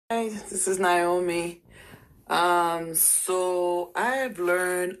Hi, this is Naomi. So I've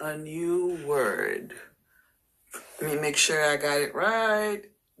learned a new word. Let me make sure I got it right.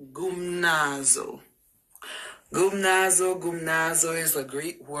 Gumnazo. Gumnazo is a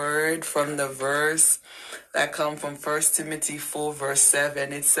Greek word from the verse that comes from 1 Timothy 4 verse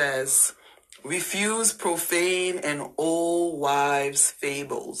 7. It says, refuse profane and old wives'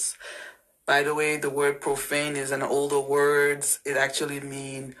 fables. By the way, the word profane is an older word. It actually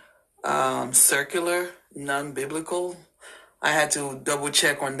means circular, non-biblical. I had to double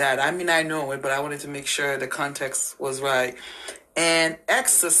check on that. I mean, I know it, but I wanted to make sure the context was right. And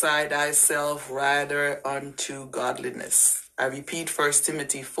exercise thyself rather unto godliness. I repeat 1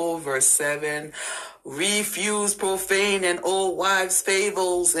 Timothy 4 verse 7. Refuse profane and old wives'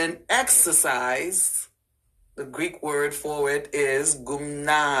 fables and exercise. The Greek word for it is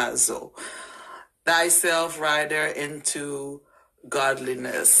gumnazo. Thyself rather into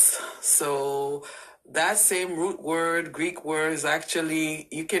godliness. So that same root word, Greek word, is actually,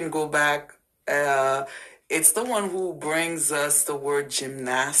 you can go back. It's the one who brings us the word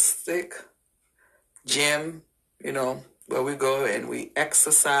gymnastic. Gym, where we go and we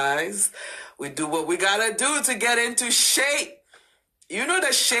exercise. We do what we gotta do to get into shape. You know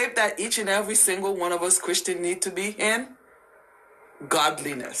the shape that each and every single one of us Christians need to be in?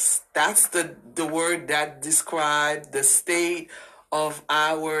 Godliness. That's the word that describes the state of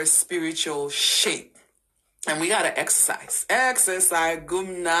our spiritual shape. And we got to exercise. Exercise,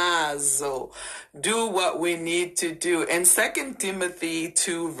 gumnazo. Do what we need to do. In 2 Timothy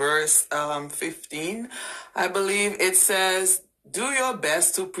 2 verse 15, I believe it says, do your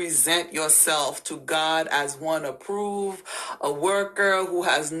best to present yourself to God as one approved, a worker who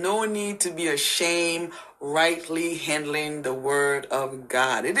has no need to be ashamed, rightly handling the word of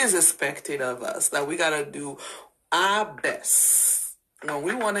God. It is expected of us that we got to do our best. When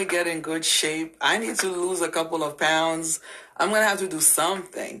we want to get in good shape, I need to lose a couple of pounds. I'm going to have to do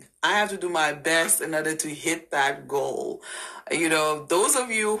something. I have to do my best in order to hit that goal. Those of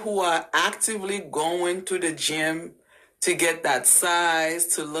you who are actively going to the gym to get that size,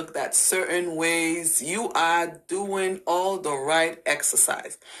 to look that certain ways, you are doing all the right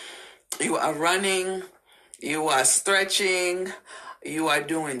exercise. You are running, you are stretching, you are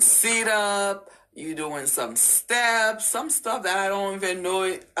doing sit-up, you're doing some steps, some stuff that I don't even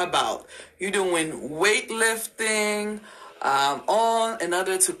know about. You're doing weightlifting, all in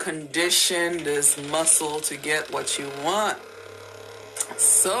order to condition this muscle to get what you want.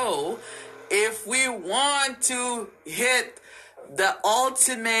 So, if we want to hit the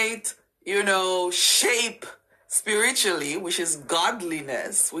ultimate, shape spiritually, which is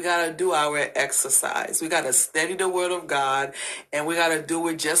godliness, we got to do our exercise. We got to study the word of God, and we got to do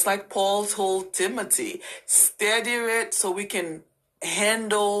it just like Paul told Timothy. Study it so we can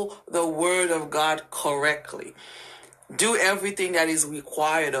handle the word of God correctly. Do everything that is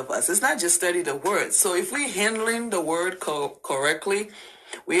required of us. It's not just study the word. So if we're handling the word correctly,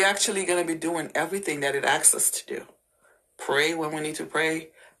 we're actually going to be doing everything that it asks us to do. Pray when we need to pray.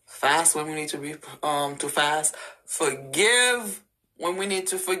 Fast when we need to fast. Forgive when we need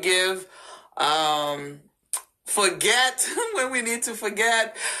to forgive. Forget when we need to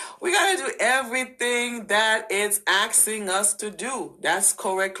forget. We got to do everything that it's asking us to do. That's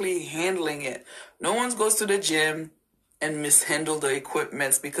correctly handling it. No one goes to the gym and mishandle the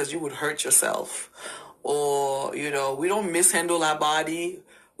equipments because you would hurt yourself. Or, we don't mishandle our body.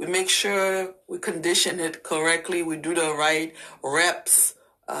 We make sure we condition it correctly. We do the right reps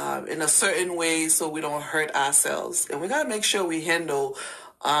in a certain way so we don't hurt ourselves. And we got to make sure we handle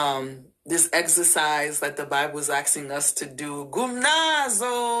this exercise that the Bible is asking us to do.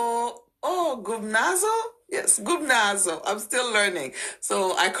 Gumnazo. Oh, gumnazo? Yes, gumnazo. I'm still learning.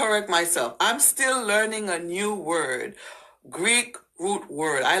 So I correct myself. I'm still learning a new word. Greek root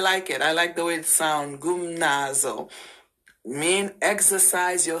word. I like it. I like the way it sounds. Gumnazo. Mean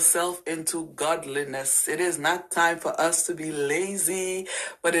exercise yourself into godliness. It is not time for us to be lazy,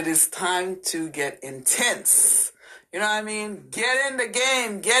 but it is time to get intense. You know what I mean? Get in the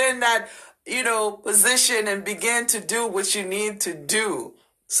game. Get in that, position and begin to do what you need to do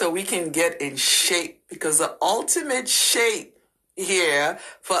so we can get in shape. Because the ultimate shape here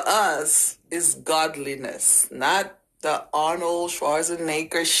for us is godliness, not the Arnold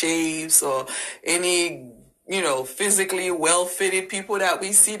Schwarzenegger shapes or any physically well-fitted people that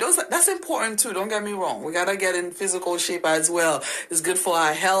we see. That's important too. Don't get me wrong. We got to get in physical shape as well. It's good for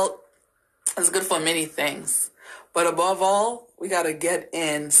our health. It's good for many things. But above all, we got to get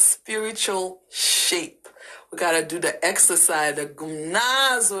in spiritual shape. We got to do the exercise, the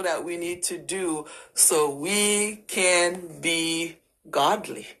gumnazo that we need to do so we can be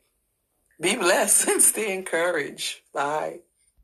godly. Be blessed and stay encouraged. Bye.